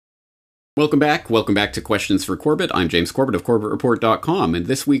Welcome back. Welcome back to Questions for Corbett. I'm James Corbett of CorbettReport.com, and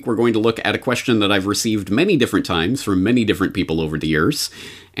this week we're going to look at a question that I've received many different times from many different people over the years,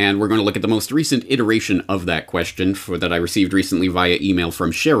 and we're going to look at the most recent iteration of that question that I received recently via email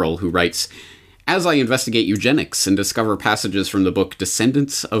from Cheryl, who writes, "As I investigate eugenics and discover passages from the book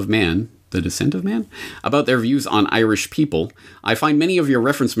Descendants of Man, The Descent of Man? About their views on Irish people, I find many of your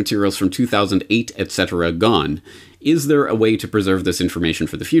reference materials from 2008, etc. gone. Is there a way to preserve this information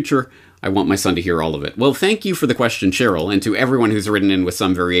for the future? I want my son to hear all of it." Well, thank you for the question, Cheryl, and to everyone who's written in with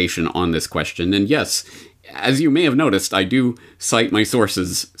some variation on this question. And yes, as you may have noticed, I do cite my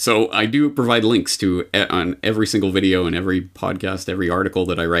sources, so I do provide links to on every single video and every podcast, every article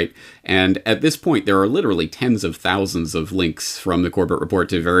that I write. And at this point, there are literally tens of thousands of links from the Corbett Report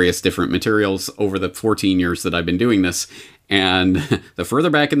to various different materials over the 14 years that I've been doing this. And the further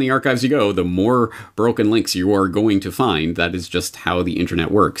back in the archives you go, the more broken links you are going to find. That is just how the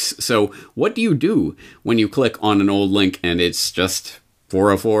internet works. So what do you do when you click on an old link and it's just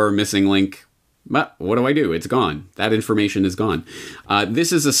 404 missing link? But what do I do? It's gone. That information is gone.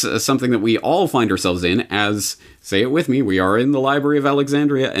 This is something that we all find ourselves in as, say it with me, we are in the Library of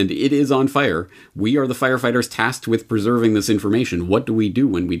Alexandria and it is on fire. We are the firefighters tasked with preserving this information. What do we do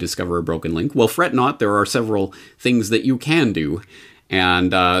when we discover a broken link? Well, fret not, there are several things that you can do.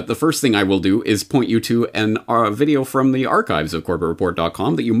 And the first thing I will do is point you to a video from the archives of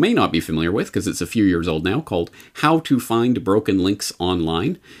CorbettReport.com that you may not be familiar with because it's a few years old now, called How to Find Broken Links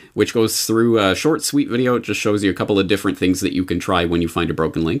Online, which goes through a short, sweet video. It just shows you a couple of different things that you can try when you find a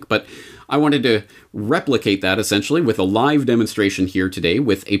broken link. But I wanted to replicate that essentially with a live demonstration here today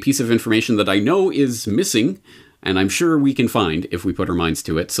with a piece of information that I know is missing, and I'm sure we can find if we put our minds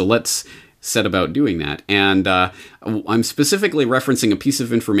to it. So let's set about doing that. And I'm specifically referencing a piece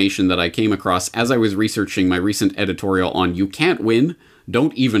of information that I came across as I was researching my recent editorial on You Can't Win,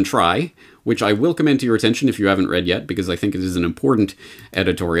 Don't Even Try, which I will commend to your attention if you haven't read yet, because I think it is an important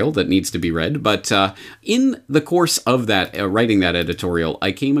editorial that needs to be read. But in the course of that, writing that editorial,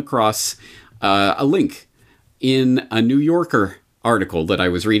 I came across a link in a New Yorker article that I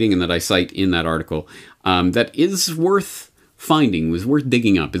was reading and that I cite in that article that is worth finding, was worth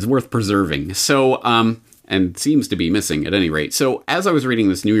digging up, is worth preserving. So, and seems to be missing at any rate. So, as I was reading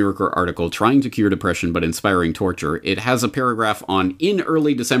this New Yorker article, Trying to Cure Depression but Inspiring Torture, it has a paragraph on, in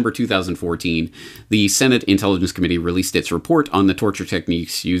early December 2014, the Senate Intelligence Committee released its report on the torture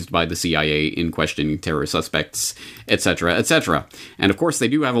techniques used by the CIA in questioning terror suspects, etc., etc. And of course, they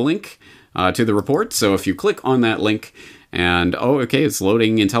do have a link to the report, so if you click on that link, and, okay, it's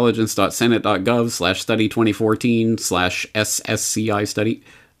loading intelligence.senate.gov/study 2014/SSCI study.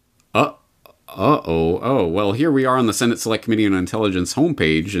 Well, here we are on the Senate Select Committee on Intelligence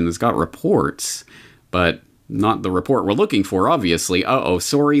homepage, and it's got reports, but not the report we're looking for, obviously.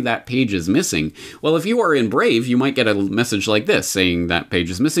 Sorry, that page is missing. Well, if you are in Brave, you might get a message like this saying that page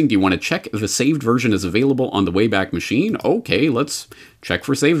is missing. Do you want to check if a saved version is available on the Wayback Machine? Okay, let's check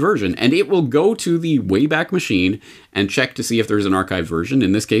for saved version. And it will go to the Wayback Machine and check to see if there's an archived version.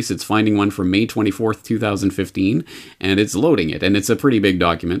 In this case, it's finding one from May 24th, 2015, and it's loading it. And it's a pretty big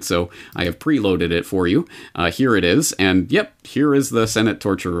document, so I have preloaded it for you. Here it is. And yep, here is the Senate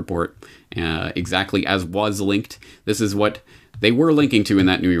torture report. Exactly as was linked. This is what they were linking to in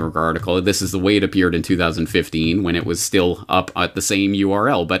that New York article. This is the way it appeared in 2015 when it was still up at the same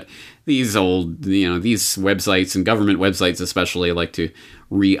URL. But these old, these websites and government websites especially like to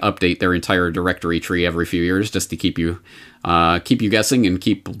re-update their entire directory tree every few years just to keep you guessing and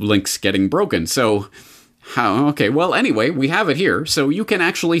keep links getting broken. So, okay, well, anyway, we have it here. So you can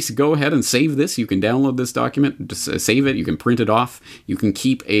actually go ahead and save this. You can download this document, just save it. You can print it off. You can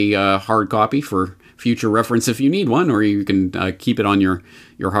keep a hard copy for future reference if you need one, or you can keep it on your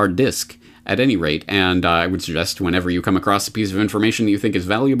hard disk at any rate. And I would suggest whenever you come across a piece of information that you think is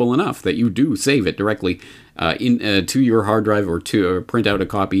valuable enough that you do save it directly to your hard drive or to print out a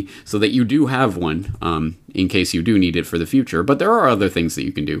copy so that you do have one in case you do need it for the future. But there are other things that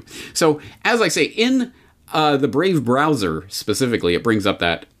you can do. So as I say, in the Brave browser specifically, it brings up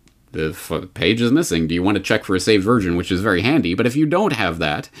that the page is missing. Do you want to check for a saved version, which is very handy. But if you don't have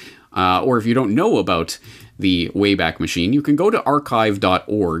that, or if you don't know about the Wayback Machine, you can go to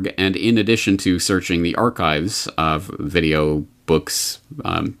archive.org, and in addition to searching the archives of video, books,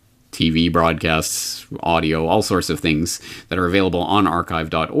 TV broadcasts, audio, all sorts of things that are available on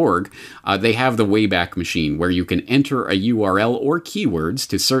archive.org, they have the Wayback Machine, where you can enter a URL or keywords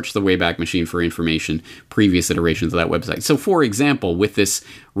to search the Wayback Machine for information, previous iterations of that website. So, for example, with this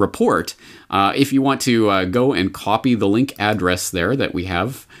report, if you want to go and copy the link address there that we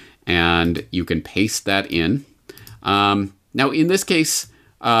have, and you can paste that in. Now, in this case,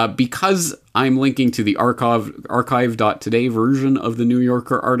 because I'm linking to the archive.today version of the New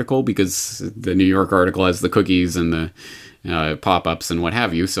Yorker article, because the New Yorker article has the cookies and the pop-ups and what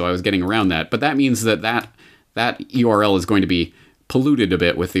have you, so I was getting around that. But that means that URL is going to be polluted a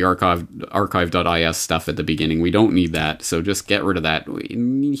bit with the archive.is stuff at the beginning. We don't need that, so just get rid of that.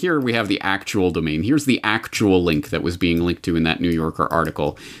 Here we have the actual domain. Here's the actual link that was being linked to in that New Yorker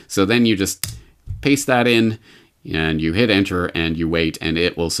article. So then you just paste that in, and you hit enter, and you wait, and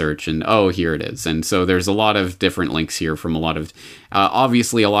it will search, and oh, here it is. And so there's a lot of different links here from a lot of...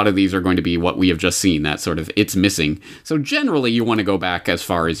 obviously, a lot of these are going to be what we have just seen, that sort of it's missing. So generally, you want to go back as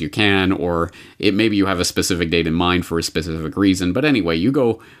far as you can, or maybe you have a specific date in mind for a specific reason. But anyway, you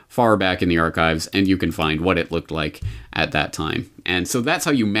go far back in the archives, and you can find what it looked like at that time. And so that's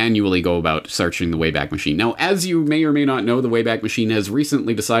how you manually go about searching the Wayback Machine. Now, as you may or may not know, the Wayback Machine has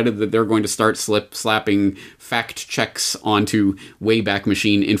recently decided that they're going to start slapping fact checks onto Wayback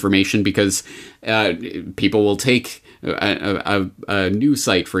Machine information, because people will take a news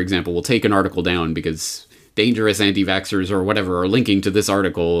site, for example, will take an article down because dangerous anti-vaxxers or whatever are linking to this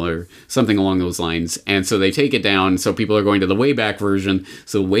article or something along those lines. And so they take it down, so people are going to the Wayback version.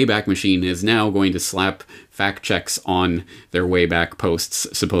 So Wayback Machine is now going to slap fact checks on their Wayback posts,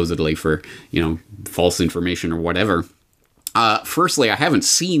 supposedly for, false information or whatever. Firstly, I haven't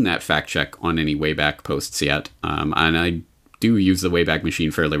seen that fact check on any Wayback posts yet, and I do use the Wayback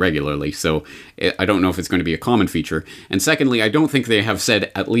Machine fairly regularly, so I don't know if it's going to be a common feature. And secondly, I don't think they have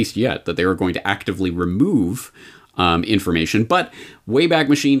said, at least yet, that they are going to actively remove information. But Wayback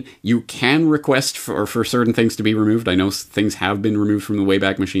Machine, you can request for certain things to be removed. I know things have been removed from the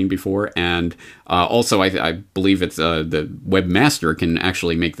Wayback Machine before, and also I believe it's the webmaster can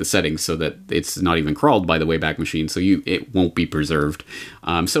actually make the settings so that it's not even crawled by the Wayback Machine, so it won't be preserved.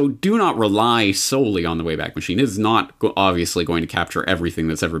 So do not rely solely on the Wayback Machine. It is not obviously going to capture everything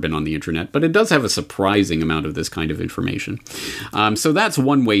that's ever been on the internet, but it does have a surprising amount of this kind of information. So that's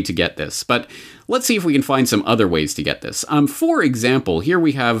one way to get this, but let's see if we can find some other ways to get this. For example, here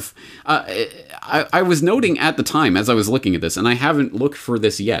we have, I was noting at the time as I was looking at this, and I haven't looked for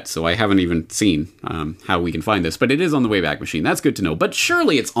this yet, so I haven't even seen how we can find this, but it is on the Wayback Machine. That's good to know. But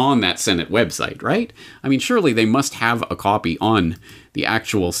surely it's on that Senate website, right? I mean, surely they must have a copy on the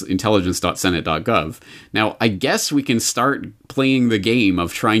actual intelligence.senate.gov. Now, I guess we can start playing the game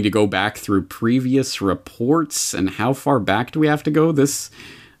of trying to go back through previous reports, and how far back do we have to go?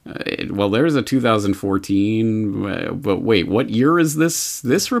 Well, there's a 2014, but wait, what year is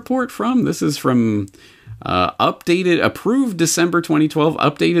this report from? This is from approved December 2012,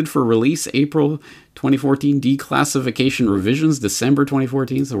 updated for release April 2014, declassification revisions December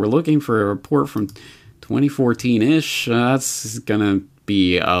 2014. So we're looking for a report from 2014-ish. That's gonna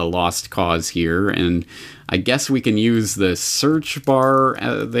be a lost cause here, and I guess we can use the search bar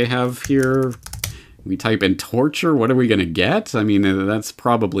they have here. We type in torture, what are we going to get? I mean, that's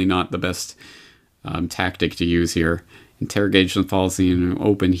probably not the best tactic to use here. Interrogation policy and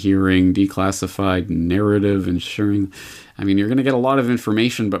open hearing, declassified narrative, ensuring... I mean, you're going to get a lot of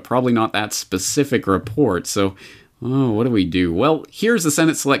information, but probably not that specific report. So, what do we do? Well, here's the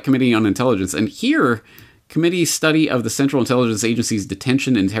Senate Select Committee on Intelligence, and here... Committee study of the Central Intelligence Agency's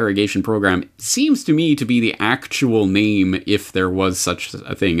detention interrogation program seems to me to be the actual name, if there was such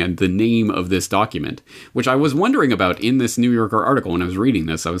a thing, and the name of this document, which I was wondering about in this New Yorker article when I was reading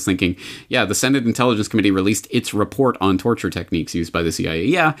this. I was thinking, yeah, the Senate Intelligence Committee released its report on torture techniques used by the CIA.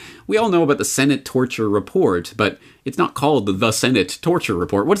 Yeah, we all know about the Senate Torture Report, but it's not called the Senate Torture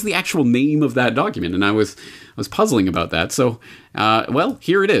Report. What's the actual name of that document? And I was puzzling about that. So, well,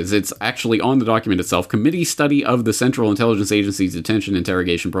 here it is. It's actually on the document itself. Committee study of the Central Intelligence Agency's detention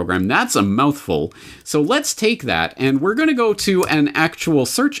interrogation program. That's a mouthful. So let's take that, and we're going to go to an actual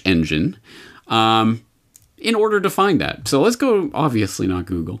search engine in order to find that. So let's go, obviously not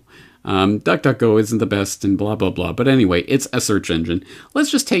Google. DuckDuckGo isn't the best and blah, blah, blah. But anyway, it's a search engine. Let's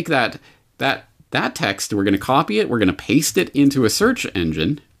just take that text, we're going to copy it, we're going to paste it into a search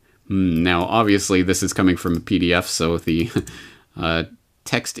engine. Now, obviously, this is coming from a PDF, so the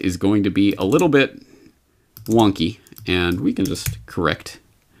text is going to be a little bit wonky, and we can just correct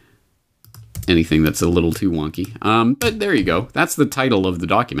anything that's a little too wonky. But there you go. That's the title of the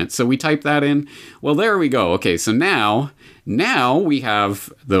document. So we type that in. Well, there we go. Okay, so now we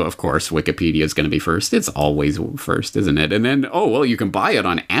have, of course, Wikipedia is going to be first. It's always first, isn't it? And then, oh, well, you can buy it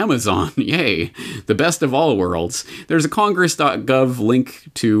on Amazon. Yay. The best of all worlds. There's a congress.gov link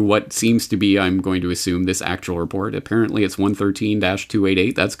to what seems to be, I'm going to assume, this actual report. Apparently, it's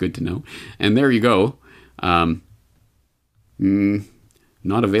 113-288. That's good to know. And there you go.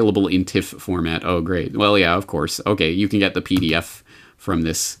 Not available in TIFF format. Oh, great. Well, yeah, of course. Okay, you can get the PDF from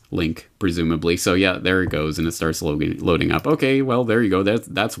this link, presumably. So yeah, there it goes, and it starts loading up. Okay, well, there you go.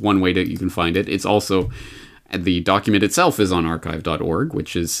 That's one way that you can find it. It's also, the document itself is on archive.org,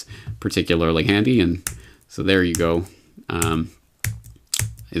 which is particularly handy, and so there you go.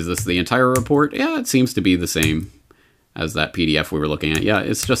 Is this the entire report? Yeah, it seems to be the same as that PDF we were looking at. Yeah,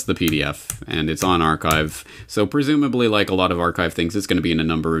 it's just the PDF, and it's on archive. So presumably, like a lot of archive things, it's going to be in a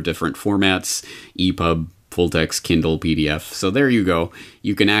number of different formats: EPUB, full text, Kindle, PDF. So there you go.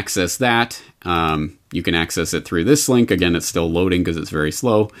 You can access that. You can access it through this link. Again, it's still loading because it's very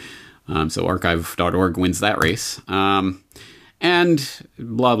slow. So archive.org wins that race. And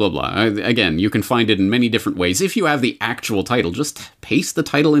blah, blah, blah. Again, you can find it in many different ways. If you have the actual title, just paste the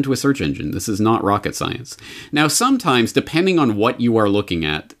title into a search engine. This is not rocket science. Now, sometimes, depending on what you are looking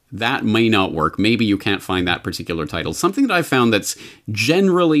at, that may not work. Maybe you can't find that particular title. Something that I've found that's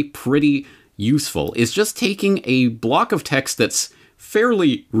generally pretty useful is just taking a block of text that's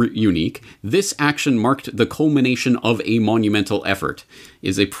fairly unique. This action marked the culmination of a monumental effort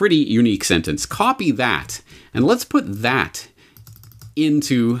is a pretty unique sentence. Copy that, and let's put that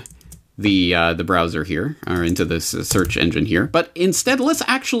into the browser here, or into this search engine here. But instead, let's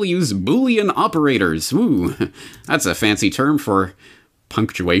actually use Boolean operators. Ooh, that's a fancy term for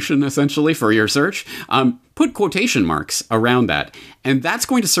punctuation, essentially, for your search. Put quotation marks around that, and that's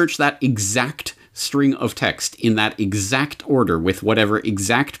going to search that exact string of text in that exact order with whatever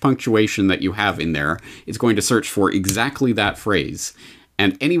exact punctuation that you have in there. It's going to search for exactly that phrase,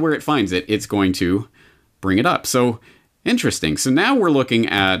 and anywhere it finds it, it's going to bring it up. So interesting. So now we're looking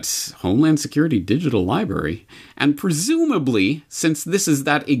at Homeland Security Digital Library, and presumably, since this is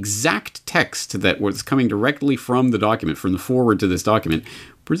that exact text that was coming directly from the document, from the forward to this document,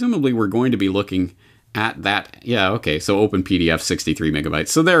 presumably we're going to be looking at that. Yeah, okay, so open PDF, 63 megabytes.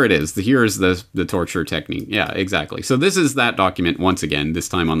 So there it is. Here's the torture technique. Yeah, exactly. So this is that document once again, this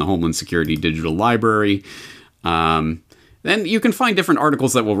time on the Homeland Security Digital Library. Then you can find different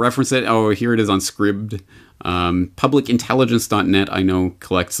articles that will reference it. Oh, here it is on Scribd. Publicintelligence.net, I know,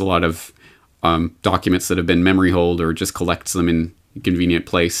 collects a lot of documents that have been memory holed, or just collects them in a convenient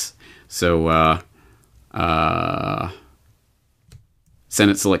place. So,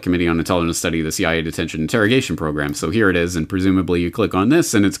 Senate Select Committee on Intelligence Study of the CIA Detention Interrogation Program. So here it is, and presumably you click on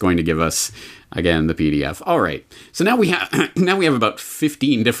this, and it's going to give us, again, the PDF. All right. So now we have about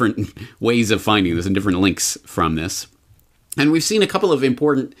 15 different ways of finding this and different links from this. And we've seen a couple of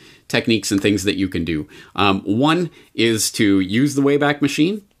important techniques and things that you can do. One is to use the Wayback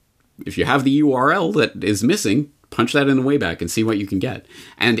Machine. If you have the URL that is missing, punch that in the Wayback and see what you can get.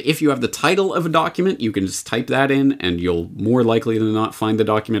 And if you have the title of a document, you can just type that in, and you'll more likely than not find the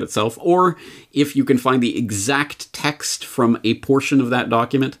document itself. Or if you can find the exact text from a portion of that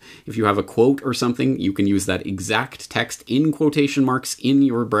document, if you have a quote or something, you can use that exact text in quotation marks in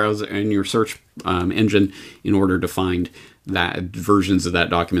your browser, in your search engine, in order to find that versions of that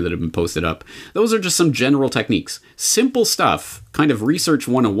document that have been posted up. Those are just some general techniques. Simple stuff, kind of research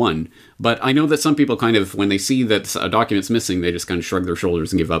 101, but I know that some people kind of, when they see that a document's missing, they just kind of shrug their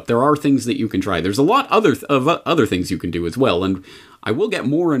shoulders and give up. There are things that you can try. There's a lot of other things you can do as well, and I will get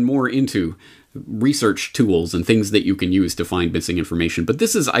more and more into research tools and things that you can use to find missing information. But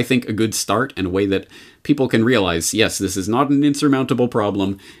this is, I think, a good start and a way that people can realize, yes, this is not an insurmountable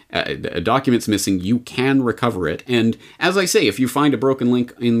problem. A document's missing, you can recover it. And as I say, if you find a broken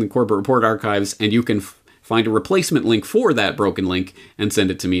link in the Corbett Report archives and you can find a replacement link for that broken link and send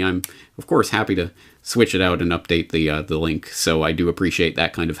it to me, I'm, of course, happy to switch it out and update the link. So I do appreciate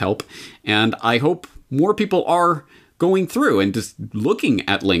that kind of help. And I hope more people are going through and just looking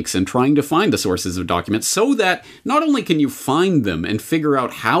at links and trying to find the sources of documents, so that not only can you find them and figure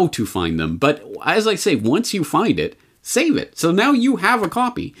out how to find them, but as I say, once you find it, save it. So now you have a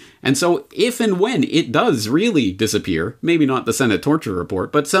copy. And so if and when it does really disappear, maybe not the Senate torture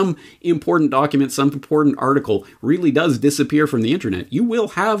report, but some important document, some important article really does disappear from the internet, you will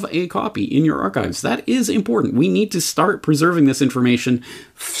have a copy in your archives. That is important. We need to start preserving this information.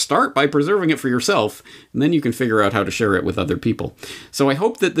 Start by preserving it for yourself, and then you can figure out how to share it with other people. So I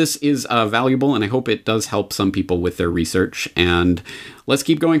hope that this is valuable, and I hope it does help some people with their research. And let's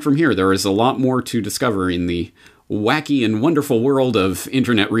keep going from here. There is a lot more to discover in the wacky and wonderful world of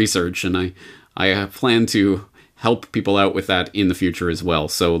internet research, and I plan to help people out with that in the future as well.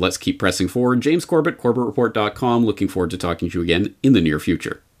 So let's keep pressing forward. James Corbett, CorbettReport.com. Looking forward to talking to you again in the near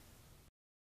future.